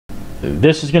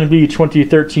This is going to be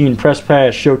 2013 Press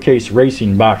Pass Showcase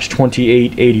Racing Box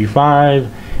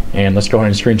 2885. And let's go ahead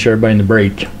and screen share everybody in the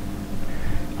break.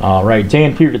 All right,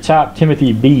 Dan P at the top,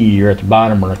 Timothy B, you're at the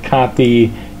bottom. We're going to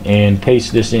copy and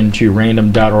paste this into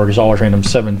random.org. As always, random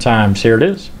 7 times. Here it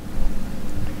is.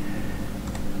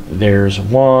 There's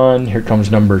 1. Here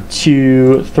comes number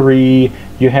 2, 3.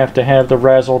 You have to have the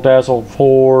Razzle Dazzle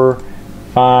 4,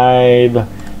 5,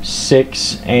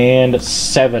 6, and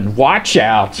 7. Watch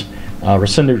out.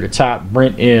 Rescinder at the top,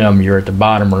 Brent M, you're at the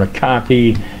bottom. We're going to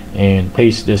copy and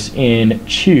paste this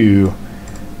into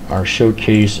our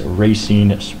Showcase Racing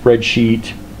spreadsheet,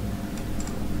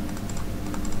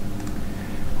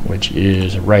 which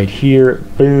is right here.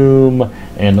 Boom.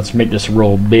 And let's make this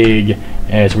roll big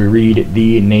as we read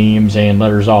the names and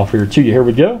letters off here to you. Here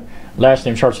we go. Last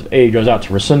name starts with A, goes out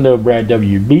to Rescindo, Brad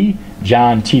W, B,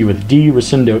 John T with D,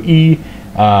 Rescindo E,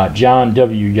 John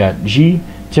W, you got G,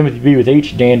 Timothy B with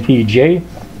H, Dan P, J,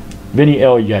 Vinny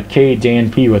L, you got K,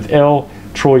 Dan P with L,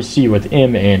 Troy C with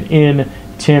M and N,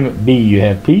 Tim B, you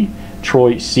have P,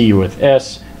 Troy C with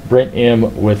S, Brent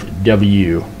M with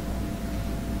W.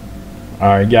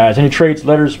 Alright guys, any trades,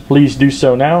 letters, please do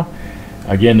so now.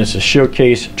 Again, this is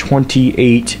Showcase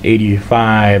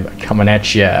 2885 coming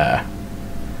at ya.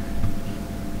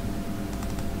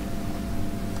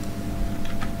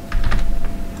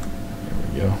 There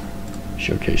we go.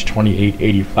 Showcase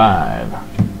 2885.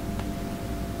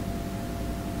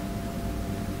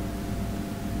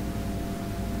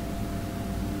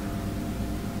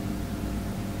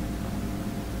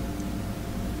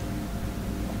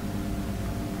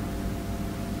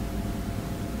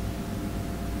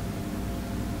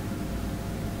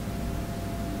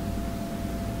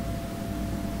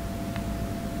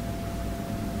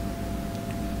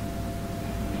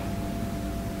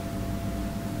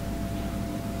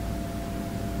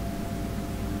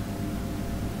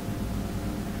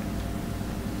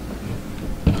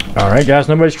 Alright guys,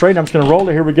 nobody's trading. I'm just going to roll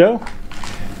it. Here we go.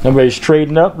 Nobody's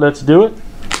trading up. Let's do it.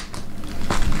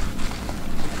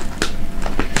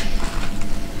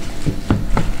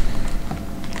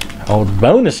 Old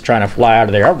bonus trying to fly out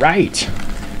of there. Alright.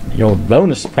 The old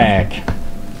bonus pack.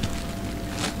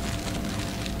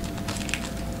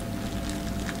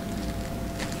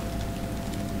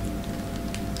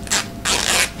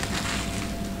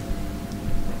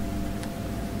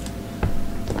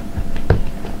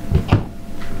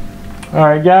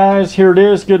 Alright guys, here it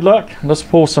is. Good luck. Let's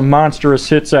pull some monstrous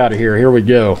hits out of here. Here we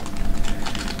go.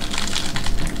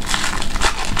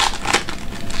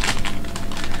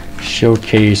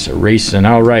 Showcase Racing.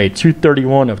 Alright,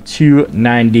 231 of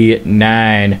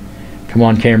 299. Come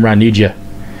on camera, I need you.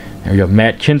 There we go.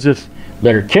 Matt Kenseth,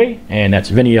 letter K, and that's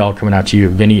Vinny L coming out to you.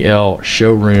 Vinny L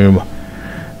Showroom.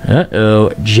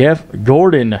 Uh-oh. Jeff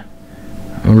Gordon.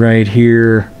 Right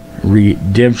here.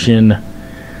 Redemption.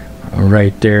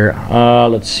 Right there.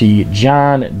 Let's see.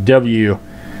 John W.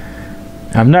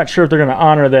 I'm not sure if they're going to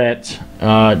honor that,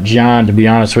 John, to be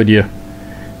honest with you.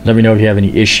 Let me know if you have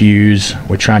any issues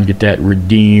with trying to get that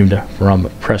redeemed from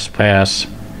Press Pass.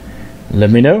 Let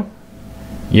me know.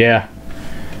 Yeah,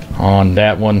 on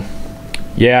that one.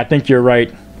 Yeah, I think you're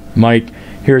right, Mike.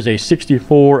 Here's a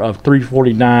 64 of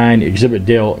 349 Exhibit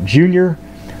Dale Jr.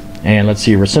 And let's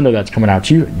see, Rescindo, that's coming out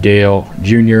to you. Dale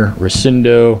Jr.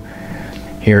 Rescindo.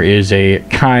 Here is a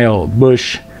Kyle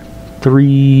Busch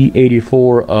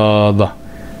 384 of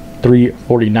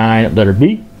 349, letter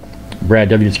B. Brad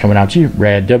W is coming out to you.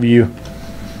 Brad W.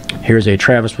 Here's a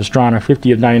Travis Pastrana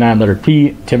 50 of 99, letter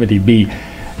P. Timothy B.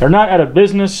 They're not out of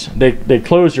business. They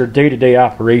closed their day-to-day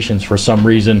operations for some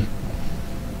reason.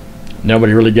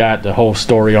 Nobody really got the whole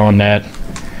story on that,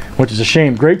 which is a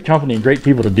shame. Great company, great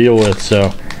people to deal with.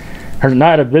 So they're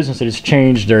not out of business. They just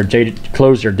changed their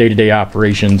closed their day-to-day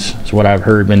operations. That's what I've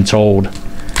heard, been told.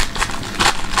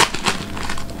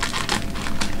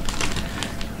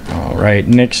 All right,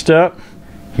 next up,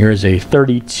 here's a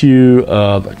 32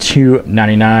 of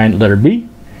 299, letter B,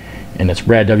 and that's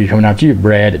Brad W coming out to you.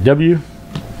 Brad W.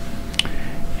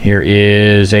 Here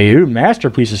is a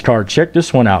Masterpieces card. Check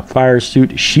this one out. Fire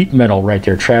Suit Sheet Metal right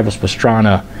there. Travis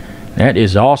Pastrana. That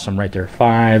is awesome right there.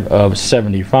 5 of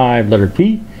 75, letter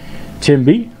P. Tim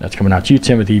B. That's coming out to you.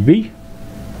 Timothy B.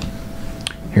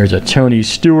 Here's a Tony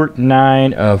Stewart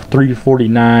 9 of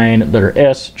 349, letter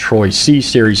S. Troy C.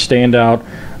 Series Standout.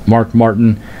 Mark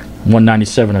Martin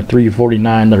 197 of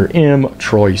 349, letter M.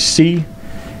 Troy C.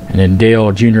 And then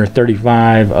Dale Jr.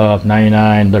 35 of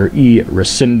 99, letter E.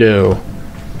 Rescindo.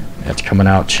 That's coming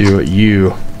out to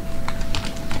you.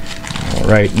 All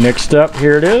right, next up,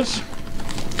 here it is.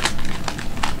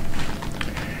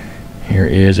 Here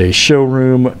is a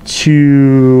Showroom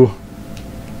 2.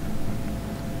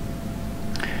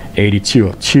 82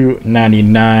 of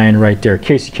 299 right there.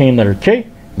 Casey Kane, letter K.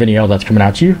 Vinny L, that's coming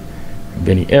out to you.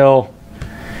 Vinny L.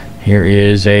 Here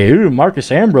is a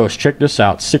Marcus Ambrose. Check this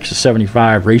out. 6 of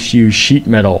 75. Race used sheet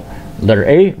metal. Letter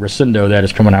A. Recindo, that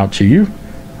is coming out to you.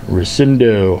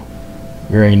 Recindo.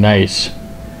 Very nice.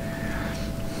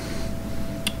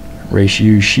 Race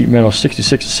used sheet metal.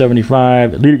 66 of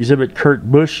 75. Elite exhibit. Kurt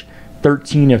Busch.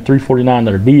 13 of 349.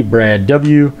 Letter B. Brad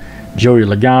W. Joey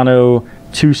Logano.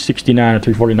 269 of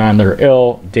 349. Letter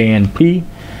L. Dan P.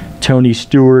 Tony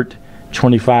Stewart.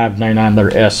 25.99.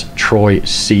 Letter S. Troy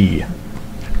C.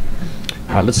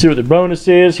 All right, let's see what the bonus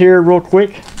is here real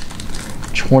quick.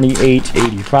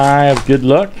 28.85. Good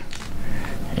luck.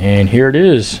 And here it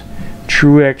is.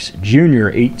 Truex Jr.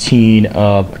 18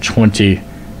 of 20.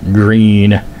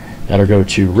 Green. That'll go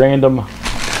to random.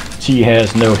 T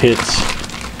has no hits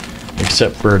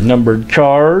except for numbered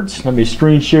cards. Let me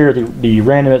screen share the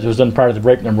random that was done prior to the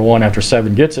break. Number 1 after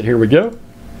 7 gets it. Here we go.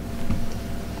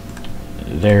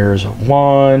 There's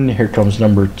 1. Here comes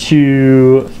number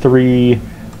 2, 3,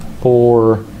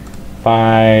 4,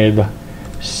 5,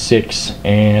 6,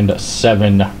 and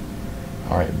 7.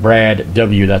 All right, Brad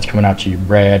W. That's coming out to you,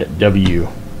 Brad W.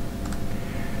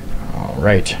 All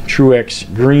right,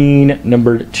 Truex Green,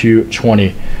 numbered to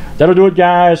 20. That'll do it,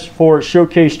 guys, for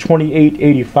Showcase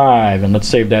 2885, and let's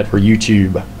save that for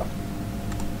YouTube.